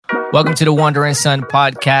Welcome to the Wandering Son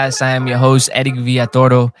podcast. I am your host, Eddie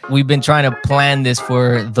Villatoro. We've been trying to plan this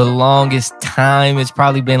for the longest time. It's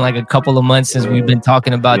probably been like a couple of months since we've been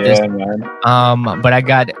talking about this. Man. But I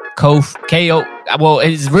got K.O. Well,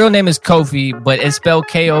 his real name is K.O.F.I, but it's spelled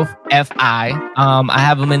K.O.F.I. I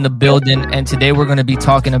have him in the building, and today we're going to be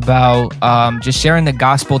talking about just sharing the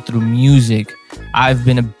gospel through music. I've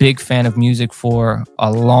been a big fan of music for a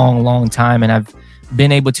long time, and I've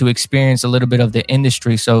been able to experience a little bit of the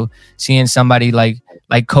industry. So seeing somebody like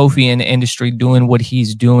K.O.F.I in the industry doing what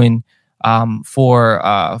he's doing for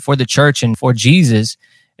the church and for Jesus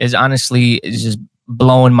is just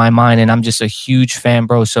blowing my mind. And I'm just a huge fan,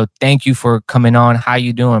 bro. So thank you for coming on. How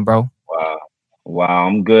you doing, bro? Wow.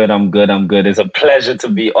 I'm good. It's a pleasure to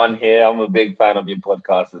be on here. I'm a big fan of your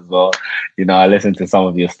podcast as well. You know, I listen to some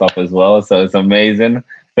of your stuff as well. So it's amazing.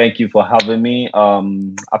 Thank you for having me.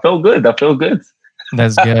 I feel good.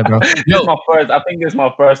 That's good, bro. I think it's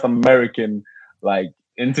my first American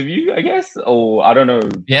interview, I guess, or I don't know,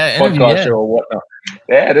 podcast show or whatnot.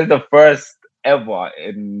 Yeah, this is the first ever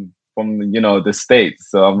from the States,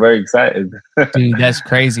 so I'm very excited. Dude, that's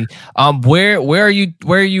crazy. Where are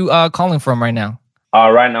you calling from right now?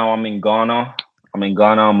 Right now I'm in Ghana.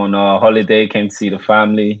 I'm on a holiday. Came to see the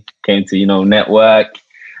family. Came to network.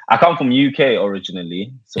 I come from UK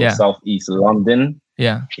originally, so Southeast London.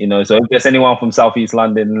 Yeah. So if there's anyone from Southeast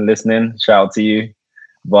London listening, shout out to you.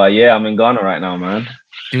 But yeah, I'm in Ghana right now, man.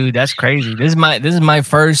 Dude, that's crazy. This is my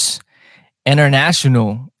first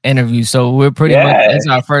international interview. So we're pretty much, it's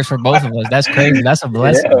our first for both of us. That's crazy. That's a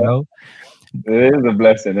blessing, bro. It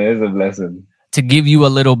is a blessing. To give you a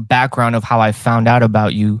little background of how I found out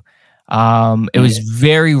about you, it was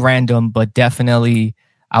very random, but definitely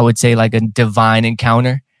I would say like a divine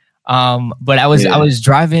encounter. But I was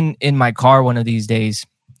driving in my car one of these days.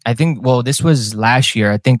 I think, this was last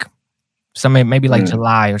year. I think maybe like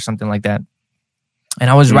July or something like that. And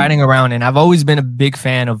I was riding around, and I've always been a big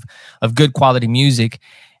fan of good quality music.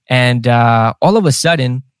 And all of a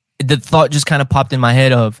sudden, the thought just kind of popped in my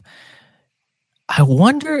head of, I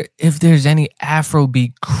wonder if there's any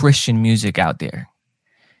Afrobeat Christian music out there.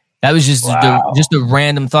 That was just a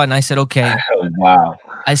random thought. And I said, okay. Wow.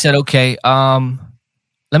 I said, okay.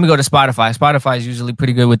 Let me go to Spotify. Spotify is usually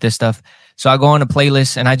pretty good with this stuff. So I go on a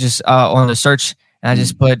playlist, and I just on the search, and I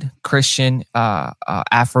just put Christian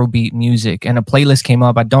Afrobeat music, and a playlist came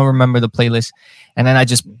up. I don't remember the playlist, and then I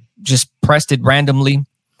just pressed it randomly,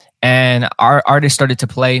 and our artist started to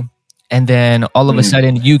play, and then all of a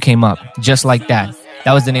sudden you came up, Just Like That.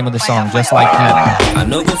 That was the name of the song, Just Like That. I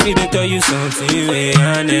know go feed it, tell you something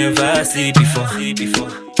I never see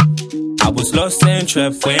before. I was lost and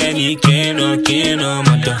trapped when he came knocking on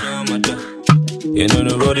my door. You know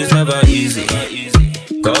the road is never easy.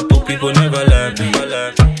 Couple people never like me.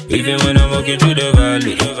 Even when I'm walking through the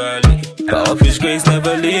valley. But up His grace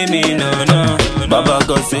never leave me, no. Baba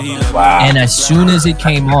God say he love me. And as soon as it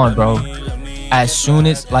came on, bro, as soon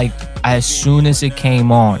as it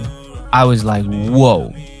came on, I was like,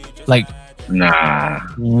 whoa. Like, nah.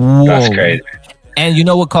 Whoa. That's crazy. And you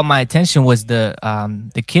know what caught my attention was the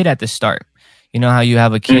kid at the start. You know how you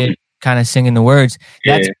have a kid kind of singing the words?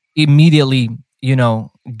 That's immediately,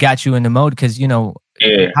 got you in the mode because,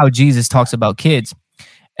 how Jesus talks about kids.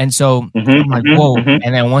 And so I'm like, whoa.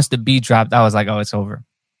 And then once the beat dropped, I was like, oh, it's over.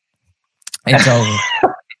 It's over.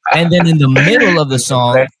 And then in the middle of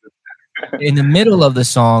the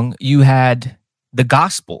song, you had the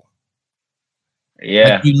gospel.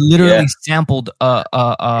 Yeah, like you literally sampled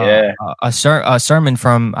a sermon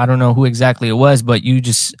from, I don't know who exactly it was, but you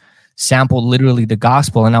just sampled literally the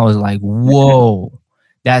gospel, and I was like, "Whoa,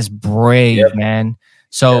 that's brave, man!"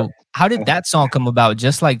 So, how did that song come about?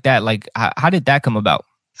 Just like that, like how did that come about?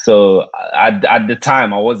 So, at the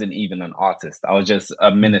time, I wasn't even an artist. I was just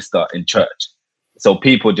a minister in church. So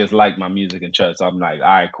people just liked my music in church. So I'm like, all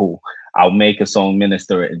right, cool. I'll make a song,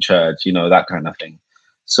 minister it in church, that kind of thing.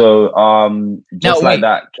 So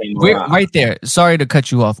that came right there. Sorry to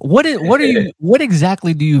cut you off. What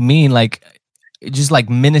exactly do you mean? Like, just like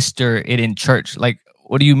minister it in church? Like,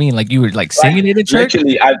 what do you mean? Like you were like singing it in church?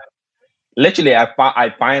 Literally,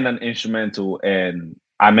 I find an instrumental and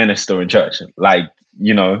I minister in church. Like,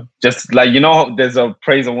 just like, there's a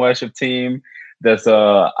praise and worship team. There's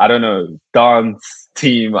a, I don't know, dance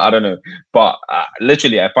team. I don't know. But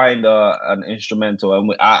literally, I find an instrumental.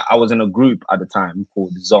 And I was in a group at the time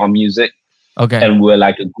called Czar Music. Okay. And we're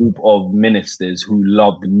like a group of ministers who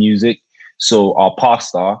loved music. So our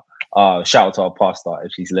pastor, shout out to our pastor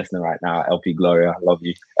if she's listening right now, LP Gloria, I love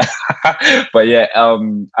you. But yeah,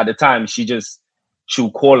 at the time, she'll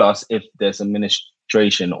call us if there's a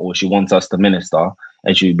ministration or she wants us to minister.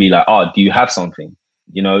 And she would be like, oh, do you have something?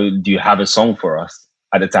 you know, do you have a song for us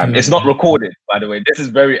at the time? It's not recorded, by the way. This is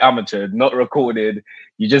very amateur, not recorded.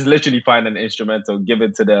 You just literally find an instrumental, give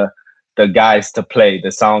it to the guys to play,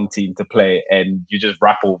 the sound team to play, and you just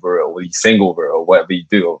rap over it or you sing over it or whatever you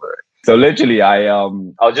do over it. So literally I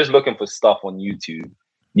was just looking for stuff on YouTube,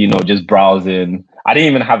 you know, just browsing. I didn't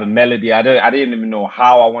even have a melody. I didn't even know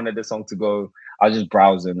how I wanted the song to go. I was just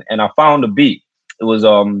browsing and I found a beat. It was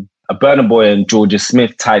a Burna Boy and Georgia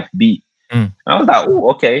Smith type beat. And I was like, oh,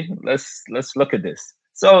 okay, let's look at this.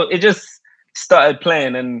 So it just started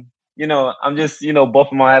playing and, you know, I'm just, you know,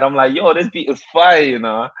 buffing my head. I'm like, yo, this beat is fire, you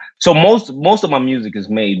know. So most of my music is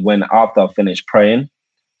made after I finish praying.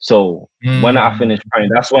 So when I finish praying,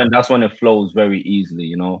 that's when it flows very easily,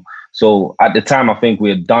 you know. So at the time, I think we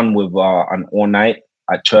had done with an all night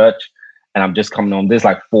at church, and I'm just coming on. This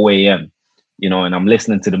like 4 a.m., you know, and I'm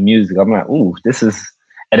listening to the music. I'm like, ooh, this is,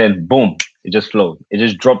 and then boom, it just flowed. It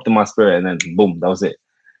just dropped in my spirit, and then boom, that was it.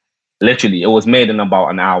 Literally, it was made in about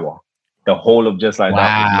an hour. The whole of Just Like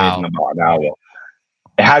That was made in about an hour.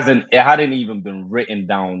 It hadn't even been written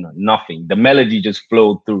down, nothing. The melody just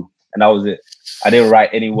flowed through, and that was it. I didn't write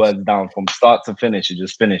any words down from start to finish. It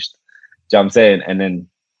just finished. Do you know what I'm saying? And then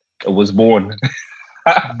it was born.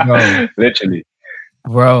 Literally.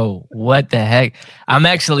 Bro, what the heck? I'm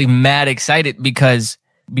actually mad excited because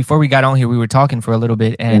before we got on here, we were talking for a little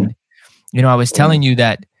bit. And, you know, I was telling you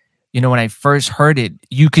that, you know, when I first heard it,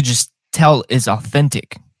 you could just tell it's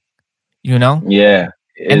authentic, you know? Yeah.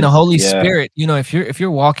 And the Holy Spirit, you know, if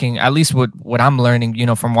you're walking, at least what I'm learning, you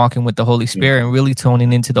know, from walking with the Holy Spirit and really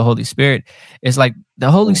toning into the Holy Spirit, it's like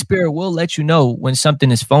the Holy Spirit will let you know when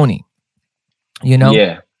something is phony, you know?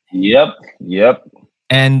 Yeah. Yep.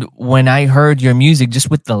 And when I heard your music,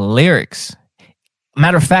 just with the lyrics,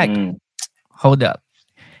 matter of fact, hold up.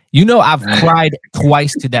 You know, I've cried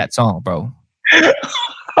twice to that song, bro.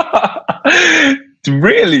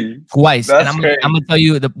 Really? Twice. That's and I'm going to tell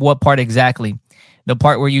you what part exactly. The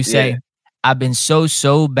part where you say, I've been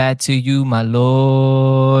so bad to you, my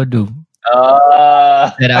Lord.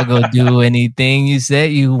 That I'll go do anything you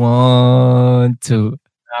said you want to.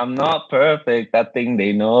 I'm not perfect. I think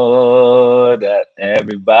they know that.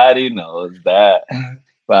 Everybody knows that.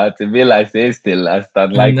 But to be like, say still, I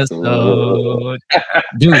start like so.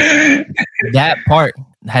 Dude, that part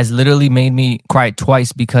has literally made me cry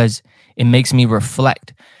twice because it makes me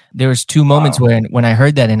reflect. There was 2 moments when I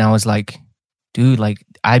heard that and I was like, dude, like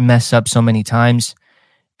I mess up so many times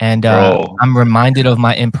and I'm reminded of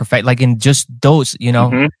my imperfect, like in just those, you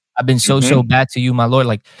know, I've been so bad to you, my Lord,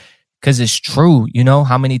 like, cause it's true, you know,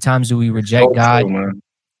 how many times do we reject God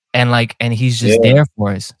and he's just there for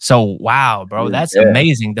us. So, wow, bro, that's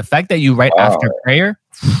amazing. The fact that you write after prayer.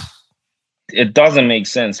 It doesn't make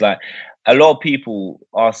sense. Like a lot of people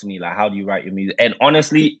ask me like, how do you write your music? And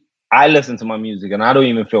honestly, I listen to my music and I don't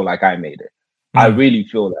even feel like I made it. I really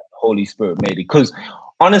feel that the Holy Spirit made it. Because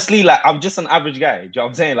honestly, like I'm just an average guy. Do you know what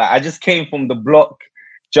I'm saying? Like I just came from the block.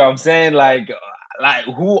 Do you know what I'm saying? Like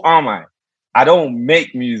who am I? I don't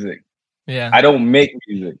make music. Yeah. I don't make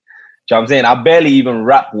music. Do you know what I'm saying? I barely even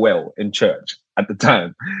rap well in church at the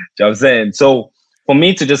time. Do you know what I'm saying? So for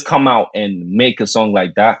me to just come out and make a song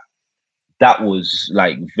like that was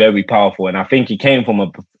like very powerful. And I think it came from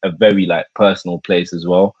a very like personal place as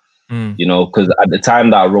well. You know, because at the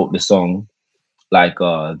time that I wrote the song, like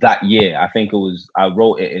that year, I think I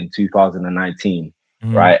wrote it in 2019,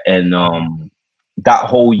 right? And that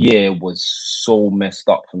whole year was so messed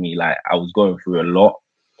up for me. Like I was going through a lot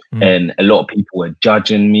and a lot of people were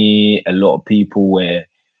judging me. A lot of people were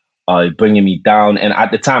bringing me down. And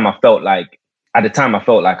at the time I felt like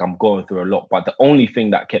I'm going through a lot, but the only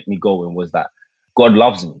thing that kept me going was that God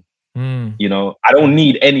loves me. You know, I don't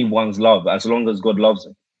need anyone's love as long as God loves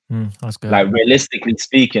me. That's good. Like realistically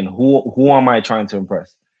speaking, who am I trying to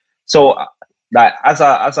impress? So like as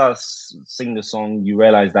I sing the song, you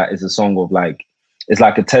realize that it's a song of like, it's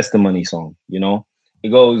like a testimony song, you know? It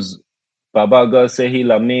goes, Baba God say he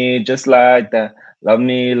love me just like that. Love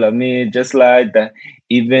me just like that.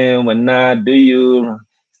 Even when I do you wrong,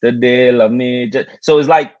 still they love me. So it's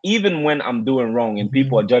like, even when I'm doing wrong and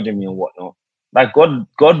people are judging me and whatnot, like God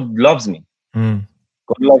loves me. God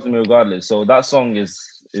loves me regardless. So that song is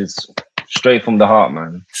straight from the heart,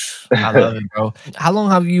 man. I love it, bro. How long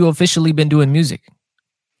have you officially been doing music?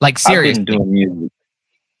 Like seriously? I've been doing music.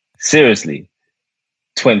 Seriously.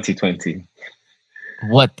 2020.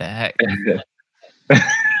 What the heck?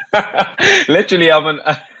 Literally,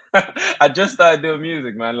 I just started doing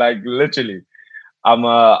music, man. Like literally. I'm a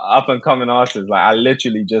up and coming artist. Like I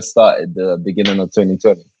literally just started the beginning of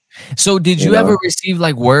 2020. So did you ever receive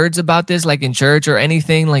like words about this, like in church or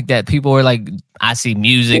anything like that? People were like, I see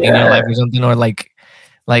music in your life or something, or like,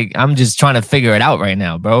 Like, I'm just trying to figure it out right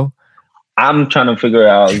now, bro. I'm trying to figure it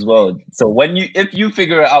out as well. So if you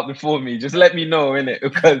figure it out before me, just let me know, innit?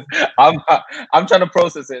 Because I'm trying to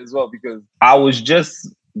process it as well, because I was just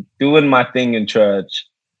doing my thing in church.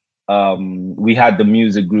 We had the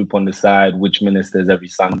music group on the side, which ministers every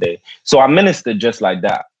Sunday. So I ministered just like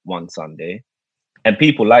that one Sunday, and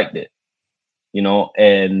people liked it,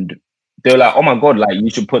 and they're like, "Oh my God, like you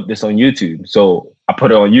should put this on YouTube." So I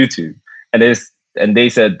put it on YouTube, and they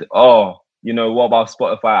said, "Oh, what about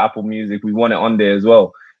Spotify, Apple Music? We want it on there as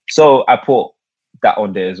well." So I put that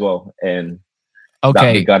on there as well, and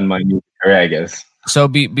that began my new career, I guess. So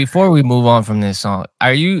before we move on from this song,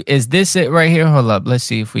 is this it right here? Hold up, let's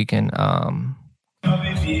see if we can.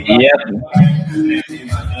 Yep,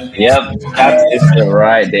 that is it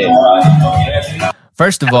right there.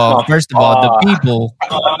 First of all, the people.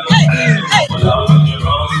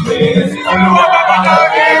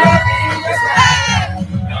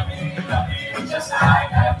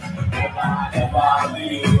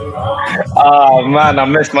 Oh man, I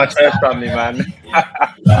missed my church family, man. Look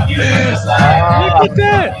at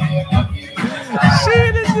that.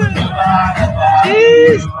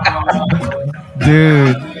 Jeez.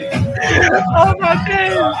 Dude. Oh my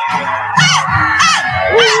God.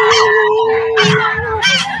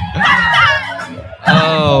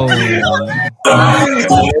 Oh.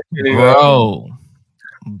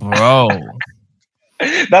 Bro.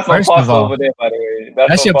 That's my pastor over there, by the way.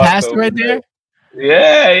 That's your pastor right there?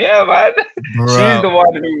 Yeah, man. Bro. She's the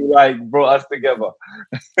one who brought us together.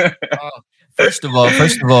 First of all,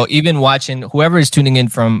 even watching, whoever is tuning in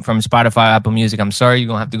from Spotify, Apple Music, I'm sorry, you're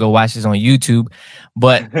gonna have to go watch this on YouTube.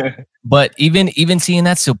 But even seeing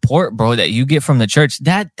that support, bro, that you get from the church,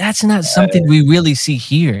 that's not something we really see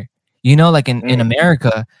here. Like in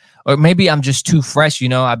America, or maybe I'm just too fresh.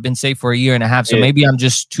 I've been saved for a year and a half, so maybe I'm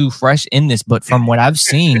just too fresh in this. But from what I've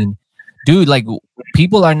seen, dude, like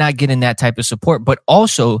people are not getting that type of support. But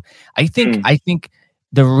also, I think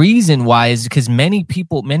the reason why is because many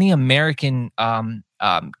American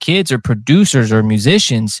kids or producers or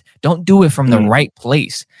musicians don't do it from the right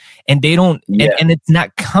place, and they don't, and it's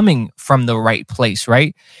not coming from the right place,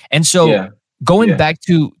 right? And so going back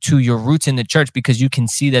to your roots in the church, because you can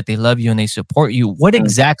see that they love you and they support you. What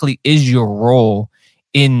exactly is your role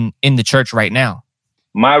in the church right now?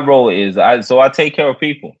 My role is I take care of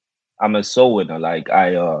people. I'm a soul winner. Like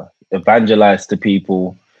I evangelize to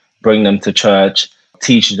people, bring them to church,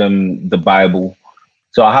 teach them the Bible.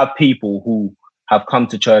 So I have people who have come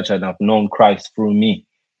to church and have known Christ through me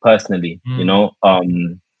personally.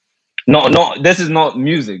 No, this is not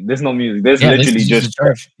music. This is not music. This is literally just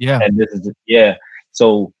church. Yeah. And this is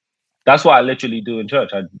So that's what I literally do in church.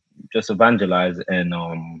 I just evangelize and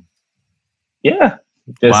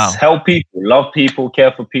help people, love people,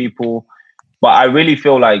 care for people. But I really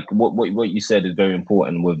feel like what you said is very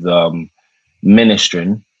important with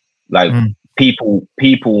ministering. Like people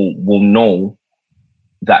will know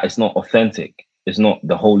that it's not authentic. It's not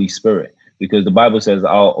the Holy Spirit, because the Bible says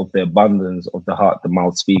out of the abundance of the heart, the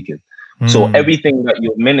mouth speaketh. So everything that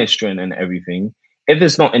you're ministering and everything, if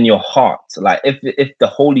it's not in your heart, like if the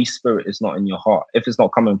Holy Spirit is not in your heart, if it's not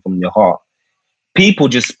coming from your heart, people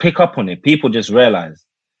just pick up on it. People just realize.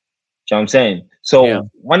 Do you know what I'm saying? So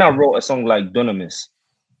when I wrote a song like Dunamis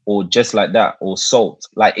or Just Like That or Salt,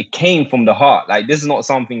 like it came from the heart. Like this is not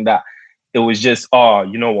something that it was just,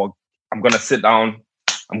 you know what, I'm going to sit down,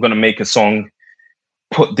 I'm going to make a song,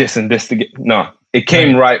 put this and this together. No, it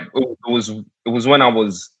came right. It was when I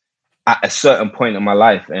was at a certain point in my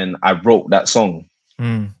life and I wrote that song. You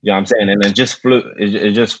know what I'm saying? And it just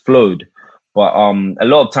flowed. But a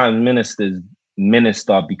lot of times ministers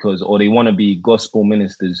minister because, or they want to be gospel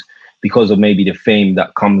ministers because of maybe the fame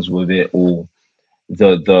that comes with it, or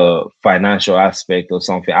the financial aspect or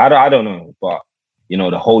something. I don't know, but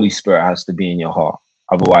the Holy Spirit has to be in your heart.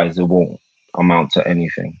 Otherwise, it won't amount to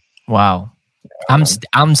anything. Wow. I'm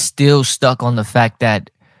still stuck on the fact that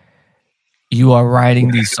you are writing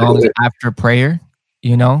these songs after prayer,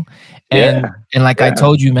 and like I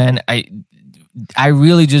told you, man, I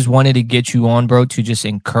really just wanted to get you on, bro, to just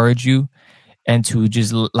encourage you and to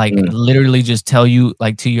just literally just tell you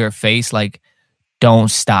like to your face, like,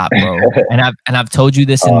 don't stop, bro. and I've told you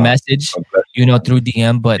this in message, through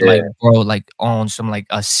DM, but like, bro, like on some like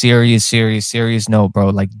a serious note, bro,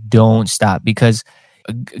 like don't stop, because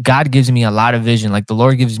God gives me a lot of vision. Like the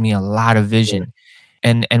Lord gives me a lot of vision.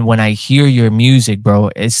 And when I hear your music, bro,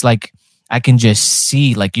 it's like I can just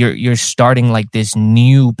see like you're starting like this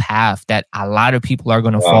new path that a lot of people are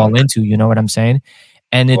going to fall into. You know what I'm saying?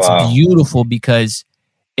 And it's beautiful because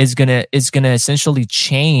it's gonna essentially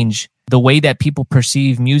change the way that people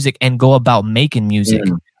perceive music and go about making music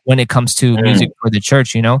when it comes to music for the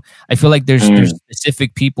church. You know, I feel like there's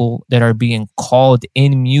specific people that are being called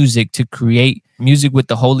in music to create music with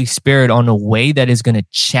the Holy Spirit on a way that is going to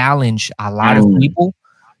challenge a lot of people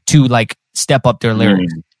to like step up their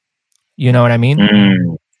lyrics. You know what I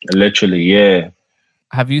mean? Literally, yeah.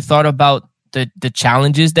 Have you thought about the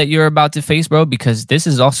challenges that you're about to face, bro? Because this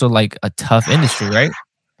is also like a tough industry, right?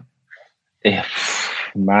 Yeah,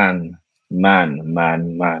 man.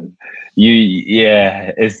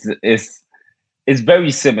 It's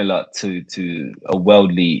very similar to the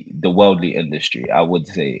worldly industry, I would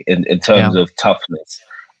say, in terms of toughness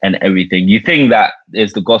and everything. You think that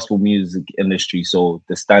it's the gospel music industry, so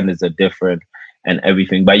the standards are different and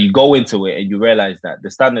everything, but you go into it and you realize that the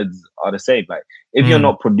standards are the same. Like if you're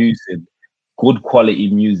not producing good quality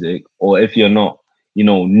music, or if you're not,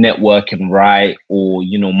 networking right, or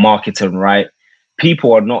marketing right,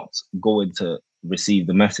 people are not going to receive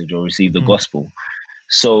the message or receive the gospel.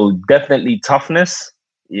 So definitely toughness.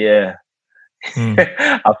 Yeah.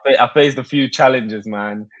 I faced a few challenges,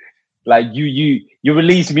 man. Like you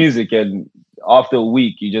release music and after a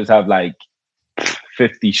week you just have like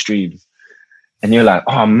 50 streams. And you're like,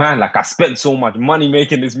 oh man, like I spent so much money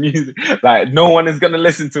making this music. Like no one is going to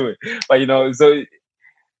listen to it. But so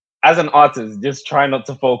as an artist, just try not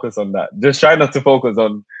to focus on that. Just try not to focus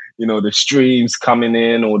on, the streams coming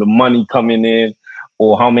in or the money coming in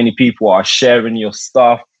or how many people are sharing your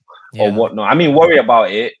stuff or whatnot. I mean, worry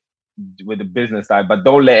about it with the business side, but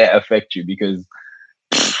don't let it affect you, because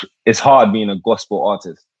it's hard being a gospel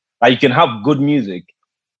artist. Like you can have good music,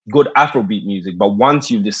 good Afrobeat music, but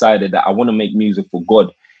once you've decided that I want to make music for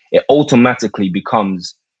God, it automatically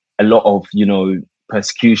becomes a lot of,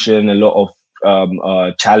 persecution, a lot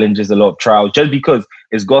of challenges, a lot of trials, just because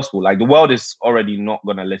it's gospel. Like the world is already not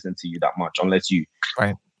going to listen to you that much unless you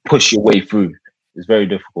push your way through. It's very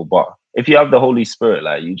difficult, but if you have the Holy Spirit,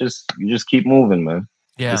 like you just keep moving, man.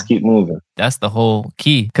 Yeah, just keep moving. That's the whole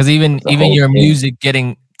key. Because even your music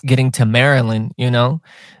getting to Maryland,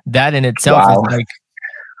 that in itself is like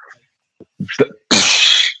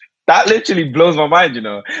that literally blows my mind.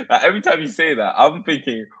 Like every time you say that, I'm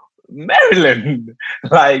thinking Maryland.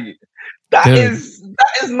 Like that's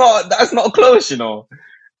not close.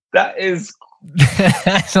 That is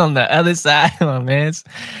that's on the other side, my man.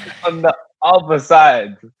 On the other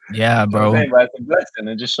side. Yeah, bro. But it's a blessing.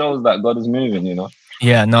 It just shows that God is moving,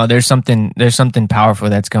 Yeah, no, there's something powerful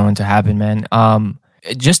that's going to happen, man.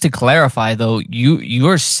 Just to clarify though,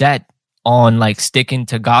 you're set on like sticking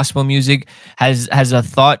to gospel music. Has a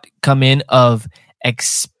thought come in of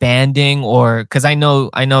expanding, or because I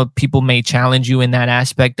know people may challenge you in that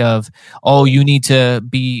aspect of, oh, you need to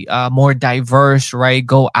be more diverse, right?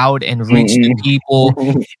 Go out and reach the people.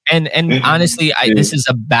 And honestly, this is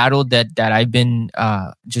a battle that I've been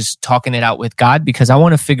just talking it out with God, because I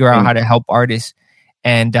want to figure out how to help artists.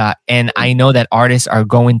 And I know that artists are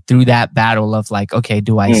going through that battle of like, okay,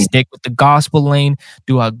 do I stick with the gospel lane?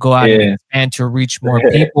 Do I go out and expand to reach more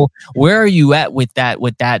people? Where are you at with that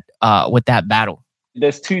battle?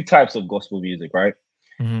 There's two types of gospel music, right?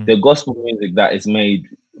 The gospel music that is made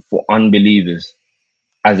for unbelievers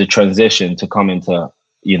as a transition to come into,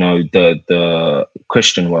 the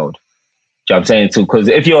Christian world. Do you know what I'm saying? Too, because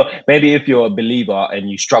if you're a believer and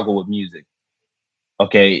you struggle with music,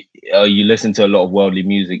 okay, you listen to a lot of worldly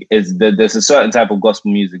music, there's a certain type of gospel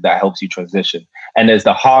music that helps you transition. And there's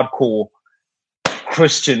the hardcore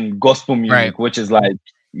Christian gospel music, which is like,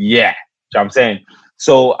 you know what I'm saying?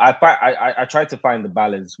 So I try to find the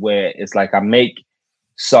balance where it's like I make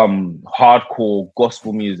some hardcore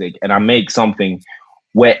gospel music and I make something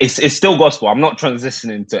where it's still gospel. I'm not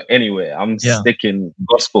transitioning to anywhere. I'm sticking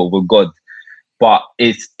gospel with God. But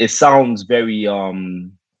it sounds very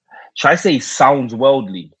should I say sounds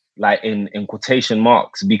worldly, like in quotation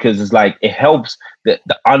marks, because it's like it helps the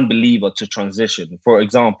unbeliever to transition. For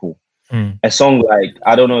example, a song like,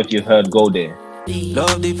 I don't know if you've heard Go There.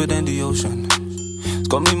 Love deeper than the ocean. It's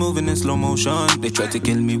got me moving in slow motion. They try to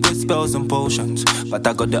kill me with spells and potions, but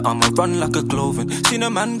I got the armor run like a cloven. Seen a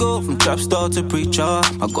man go from trap star to preacher.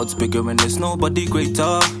 My God's bigger and there's nobody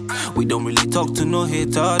greater. We don't really talk to no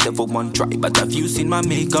hater. Never one try, but have you seen my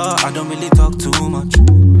maker? I don't really talk too much.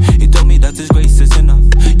 He told me that his grace is enough.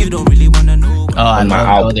 You don't really wanna know. Oh, I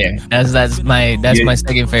love Go There. That's my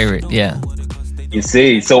second favorite. Yeah. You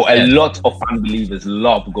see, so a lot of unbelievers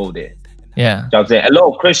love Go There. Yeah. You know what I'm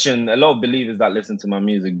saying? A lot of believers that listen to my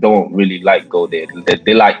music don't really like Go There.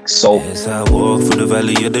 They like soul. Yes, I walk through the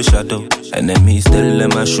valley of the shadow. Enemies still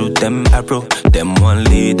let me shoot them arrow. Them one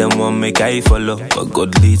lead, them one make I follow. But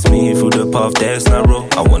God leads me through the path that's narrow.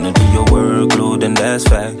 I wanna do your work, Lord, and that's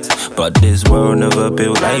facts. But this world never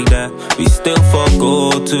built like that. We still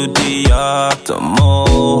forgo to the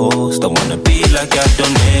uttermost. I wanna be like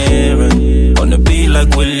Adam Aaron. Wanna be like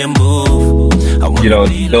William Booth. You know,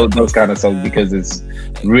 those kind of songs, because it's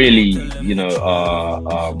really, you know,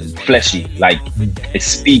 fleshy. Like, it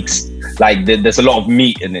speaks, like there's a lot of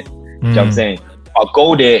meat in it. You know what I'm saying? But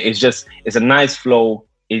Go There is just, it's a nice flow.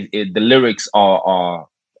 The lyrics are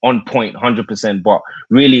on point 100%, but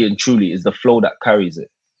really and truly is the flow that carries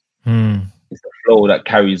it. It's the flow that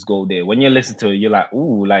carries Go There. When you listen to it, you're like,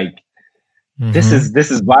 ooh, like, this is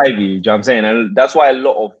vibey. You know what I'm saying? And that's why a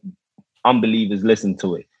lot of unbelievers listen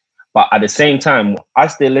to it. But at the same time, I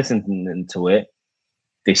still listen to it.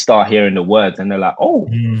 They start hearing the words and they're like, oh,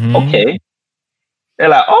 okay. They're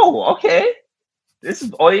like, oh, okay. This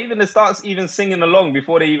is, or even they start even singing along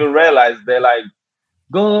before they even realize. They're like,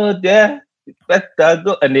 good, yeah, better,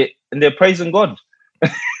 good. And they're praising God.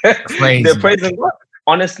 Crazy. They're praising God.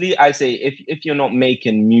 Honestly, I say, if you're not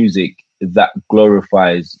making music that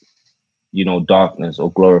glorifies, you know, darkness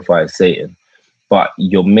or glorifies Satan, but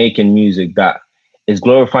you're making music that is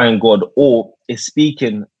glorifying God or is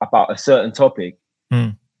speaking about a certain topic,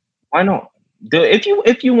 why not?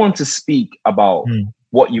 If you want to speak about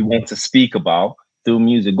what you want to speak about through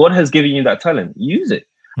music, God has given you that talent. Use it.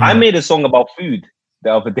 I made a song about food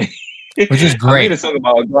the other day, which is great. I made a song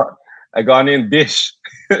about a Ghanaian dish.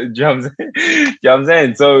 Do you know what I'm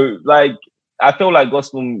saying? So, like, I feel like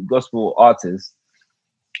gospel artists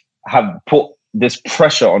have put this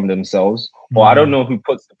pressure on themselves, or I don't know who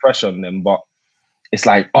puts the pressure on them, but it's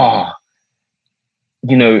like,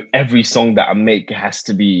 you know, every song that I make has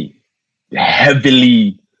to be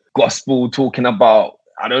heavily gospel, talking about,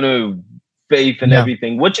 I don't know, faith and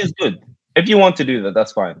everything, which is good. If you want to do that,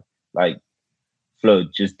 that's fine. Like, Flo,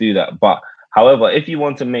 just do that. But however, if you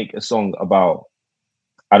want to make a song about,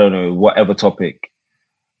 I don't know, whatever topic,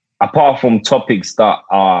 apart from topics that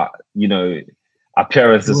are, you know,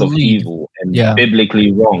 appearances of evil and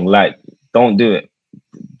biblically wrong, like, don't do it.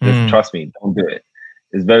 Just trust me, don't do it.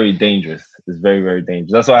 It's very dangerous. It's very, very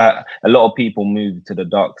dangerous. That's why a lot of people move to the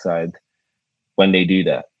dark side when they do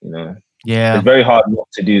that, you know? Yeah. It's very hard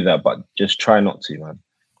not to do that, but just try not to, man.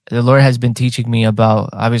 The Lord has been teaching me about,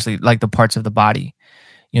 obviously, like the parts of the body,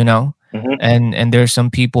 you know? And there's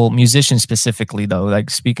some people, musicians specifically, though, like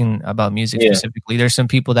speaking about music specifically, there's some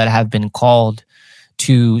people that have been called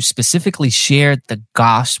to specifically share the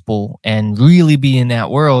gospel and really be in that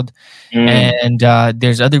world. And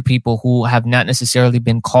there's other people who have not necessarily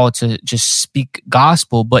been called to just speak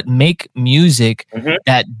gospel, but make music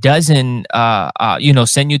that doesn't, you know,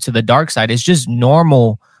 send you to the dark side. It's just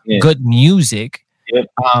normal, good music.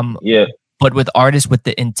 But with artists with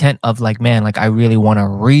the intent of like, man, like I really want to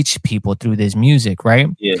reach people through this music, right?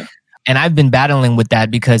 Yeah. And I've been battling with that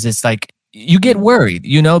because it's like, you get worried,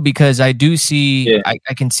 you know, because I do see,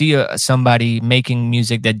 I can see somebody making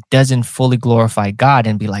music that doesn't fully glorify God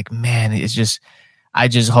and be like, man, it's just, I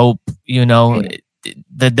just hope, you know,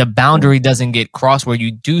 the boundary doesn't get crossed where you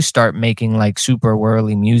do start making like super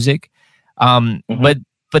worldly music. But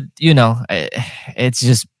you know, it's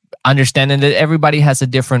just understanding that everybody has a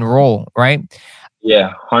different role, right?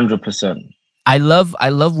 Yeah, 100%. I love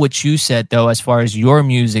what you said though, as far as your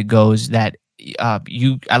music goes, that I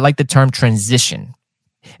like the term transition,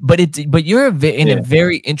 but you're in a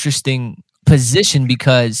very interesting position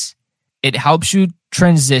because it helps you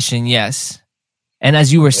transition. Yes. And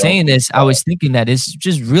as you were saying this, I was thinking that it's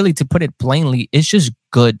just really, to put it plainly, it's just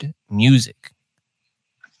good music.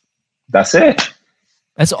 That's it.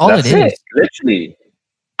 That's all it is. Literally.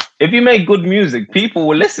 If you make good music, people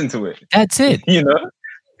will listen to it. That's it. You know?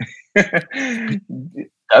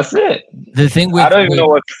 That's it. The thing with, I don't even know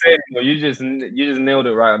what to say anymore. You just nailed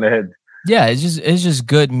it right on the head. Yeah, it's just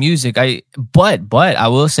good music. But I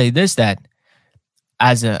will say this, that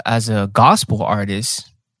as a gospel artist,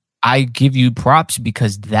 I give you props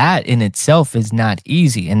because that in itself is not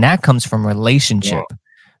easy, and that comes from relationship,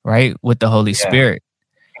 right, with the Holy Spirit.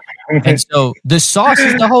 And so the sauce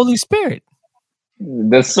is the Holy Spirit.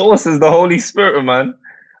 The source is the Holy Spirit, man.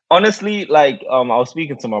 Honestly, like I was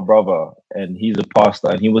speaking to my brother, and he's a pastor,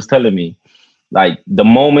 and he was telling me, like, the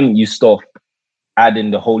moment you stop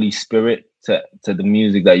adding the Holy Spirit to the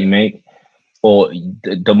music that you make, or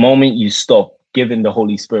the moment you stop giving the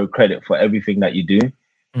Holy Spirit credit for everything that you do,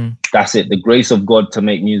 that's it. The grace of God to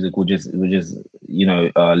make music will just you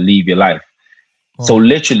know, leave your life. So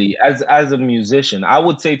literally, as a musician, I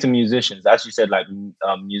would say to musicians, as you said, like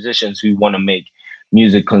musicians who want to make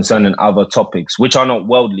music concerning other topics, which are not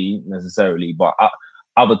worldly necessarily, but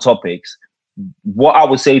other topics. What I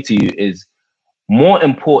would say to you is, more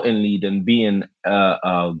importantly than being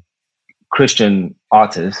a Christian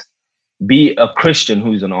artist, be a Christian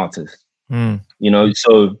who's an artist. You know,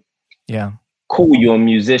 so yeah, cool, you're a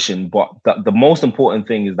musician, but the most important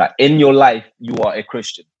thing is that in your life you are a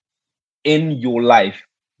Christian. In your life,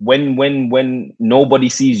 when nobody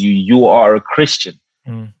sees you, you are a Christian,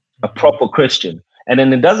 a proper Christian. And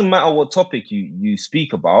then it doesn't matter what topic you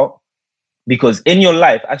speak about, because in your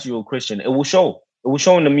life, as you're a Christian, it will show. It will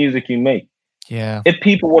show in the music you make. Yeah. If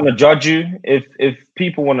people want to judge you, if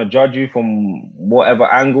people want to judge you from whatever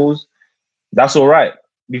angles, that's all right.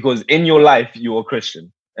 Because in your life, you're a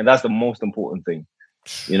Christian. And that's the most important thing,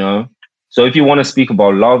 you know? So if you want to speak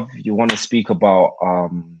about love, you want to speak about,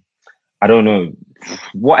 I don't know,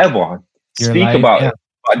 whatever, Your speak life, about yeah. it.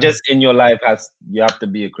 But just in your life, you have to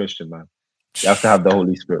be a Christian, man. You have to have the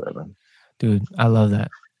Holy Spirit, man. Dude, I love that.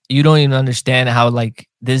 You don't even understand how like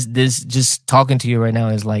this just talking to you right now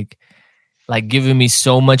is like giving me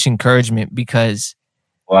so much encouragement, because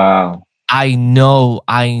wow, I know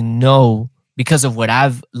because of what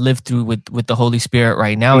I've lived through with the Holy Spirit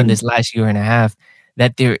right now in this last year and a half,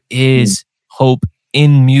 that there is hope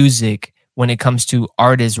in music when it comes to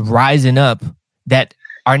artists rising up that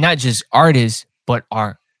are not just artists, but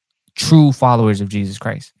are true followers of Jesus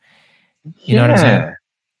Christ. You know what I'm saying?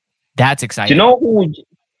 That's exciting. Do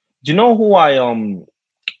you know who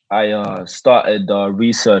I started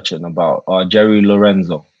researching about? Jerry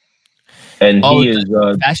Lorenzo. And he is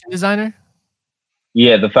the fashion designer?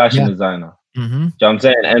 Yeah, the fashion designer. Mm-hmm. You know what I'm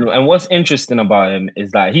saying? And what's interesting about him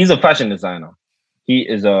is that he's a fashion designer. He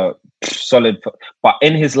is a solid, but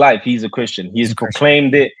in his life, he's a Christian. He's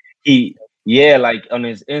proclaimed it. Like on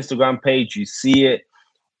his Instagram page, you see it.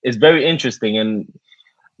 It's very interesting. And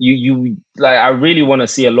you like, I really want to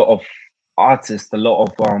see a lot of artists, a lot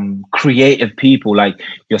of creative people like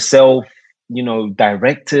yourself, you know,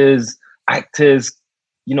 directors, actors,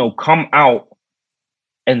 you know, come out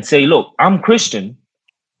and say, look, I'm Christian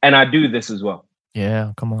and I do this as well.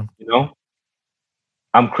 Yeah, come on. You know,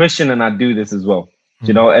 I'm Christian and I do this as well.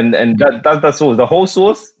 You know, and that's the source. The whole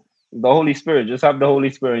source, the Holy Spirit. Just have the Holy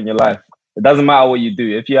Spirit in your life. It doesn't matter what you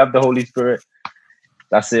do. If you have the Holy Spirit,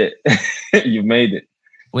 that's it. You've made it.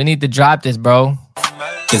 We need to drop this, bro.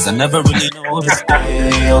 Cause I never really know this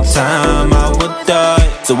day or time I would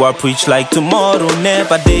die. So I preach like tomorrow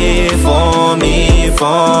never did for me.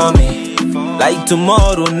 Like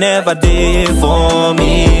tomorrow never did for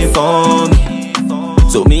me.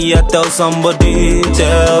 So me I tell somebody.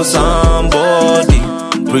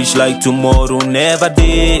 Preach like tomorrow never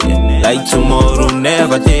did. Like tomorrow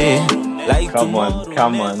never did. Like come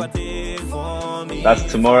on. That's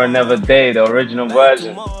Tomorrow Never Day, the original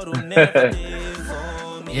version.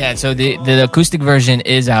 Yeah, so the acoustic version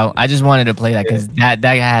is out. I just wanted to play that because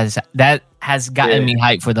that has gotten me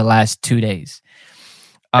hyped for the last 2 days.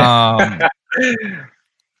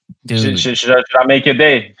 Dude. Should I make your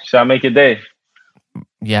day? Should I make your day?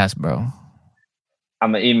 Yes, bro.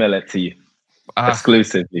 I'm gonna email it to you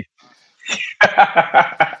exclusively.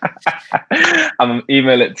 I'm gonna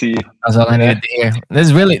email it to you. That's all I needed to hear. This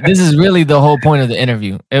is really the whole point of the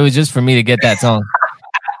interview. It was just for me to get that song.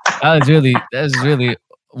 That's really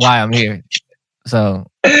why I'm here. So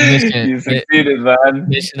you succeeded, man.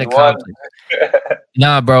 Mission accomplished.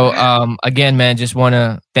 Nah, bro. Again, man, just want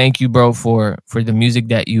to thank you, bro, for the music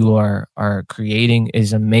that you are creating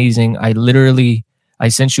is amazing. I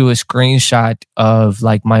sent you a screenshot of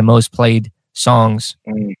like my most played songs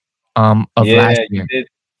of last year.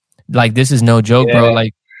 Like, this is no joke, bro.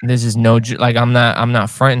 Like, this is no like I'm not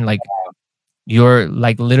fronting. Like, you're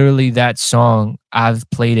like literally that song. I've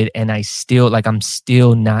played it and I'm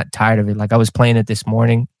still not tired of it. Like, I was playing it this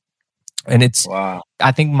morning and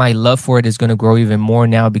I think my love for it is going to grow even more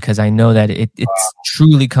now because I know that it's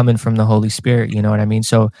truly coming from the Holy Spirit. You know what I mean?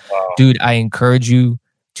 So dude, I encourage you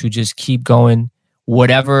to just keep going.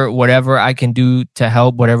 Whatever I can do to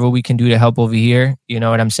help, whatever we can do to help over here, you know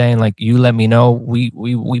what I'm saying? Like, you let me know. We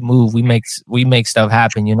move, we make stuff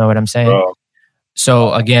happen. You know what I'm saying? Bro.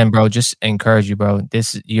 So again, bro, just encourage you, bro.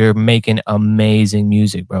 You're making amazing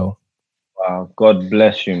music, bro. Wow, God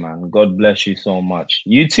bless you, man. God bless you so much.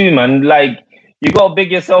 You too, man. Like, you gotta big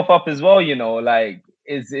yourself up as well. You know, like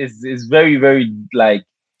it's very, very like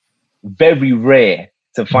very rare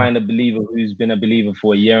to find a believer who's been a believer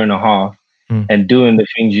for a year and a half. And doing the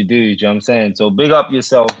things you do, you know what I'm saying? So big up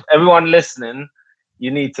yourself. Everyone listening,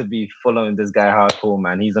 you need to be following this guy hardcore,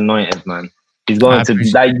 man. He's anointed, man. He's going to be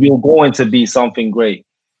like, you're going to be something great.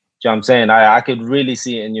 You know what I'm saying? I could really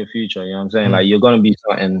see it in your future. You know what I'm saying? Like, you're going to be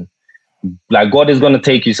something, like, God is going to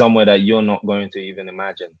take you somewhere that you're not going to even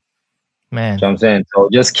imagine. Man. You know what I'm saying? So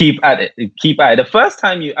just keep at it. Keep at it. The first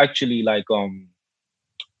time you actually like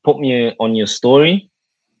put me on your story,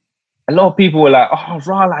 a lot of people were like, "Oh,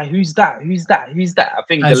 raw, like, who's that? Who's that? Who's that?" I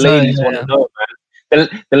think the ladies want to know, man.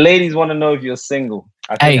 The ladies want to know if you're single.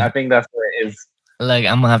 I think that's what it is. Like,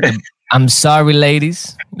 I'm gonna have to. I'm sorry,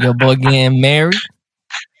 ladies. Your boy getting married.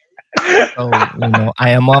 So, you know, I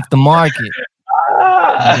am off the market.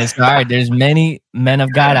 It's all right. There's many men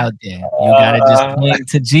of God out there. You gotta just point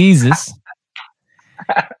to Jesus,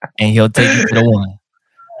 and He'll take you to the one.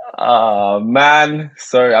 Man,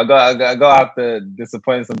 sorry, I got have to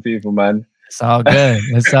disappoint some people, man. It's all good.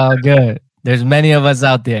 It's all good. There's many of us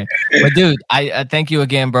out there. But dude, I thank you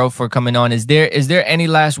again, bro, for coming on. Is there any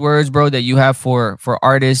last words, bro, that you have for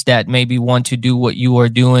artists that maybe want to do what you are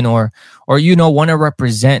doing, or you know, want to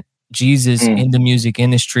represent Jesus in the music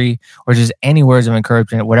industry, or just any words of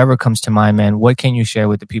encouragement, whatever comes to mind, man? What can you share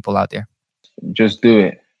with the people out there? Just do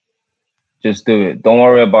it. Just do it. Don't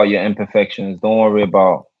worry about your imperfections. Don't worry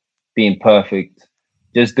about being perfect.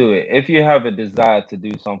 Just do it. If you have a desire to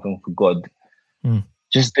do something for God,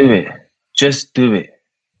 just do it. Just do it.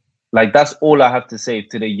 Like, that's all I have to say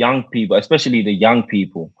to the young people, especially the young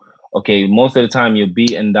people. Okay, most of the time you're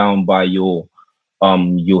beaten down by your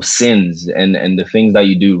sins and the things that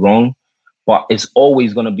you do wrong, but it's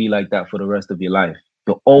always gonna be like that for the rest of your life.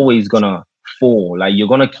 You're always gonna fall. Like, you're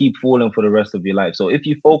gonna keep falling for the rest of your life. So if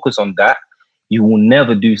you focus on that, you will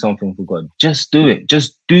never do something for God. Just do it.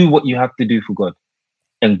 Just do what you have to do for God,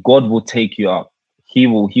 and God will take you up.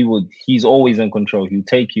 He's always in control. He'll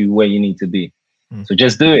take you where you need to be. So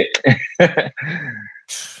just do it.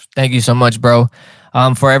 Thank you so much, bro.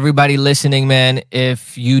 For everybody listening, man,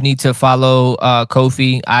 if you need to follow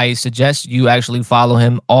K.O.F.I, I suggest you actually follow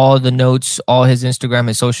him. All the notes, all his Instagram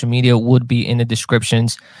and social media would be in the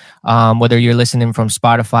descriptions. Whether you're listening from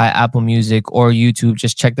Spotify, Apple Music, or YouTube,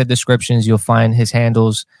 just check the descriptions. You'll find his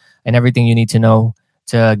handles and everything you need to know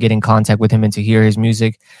to get in contact with him and to hear his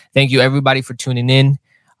music. Thank you, everybody, for tuning in.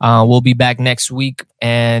 We'll be back next week.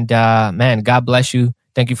 And man, God bless you.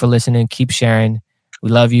 Thank you for listening. Keep sharing. We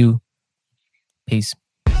love you. Peace.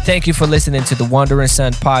 Thank you for listening to the Wandering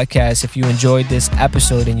Son podcast. If you enjoyed this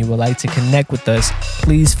episode and you would like to connect with us,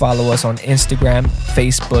 please follow us on Instagram,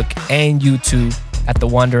 Facebook, and YouTube at The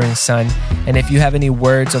Wandering Son. And if you have any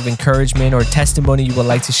words of encouragement or testimony you would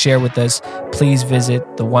like to share with us, please visit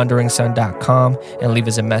thewandering.son.com and leave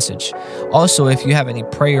us a message. Also, if you have any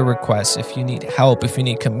prayer requests, if you need help, if you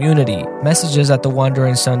need community, message us at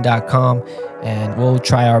thewandering.son.com and we'll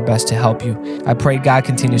try our best to help you. I pray God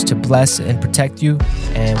continues to bless and protect you,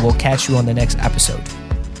 and we'll catch you on the next episode.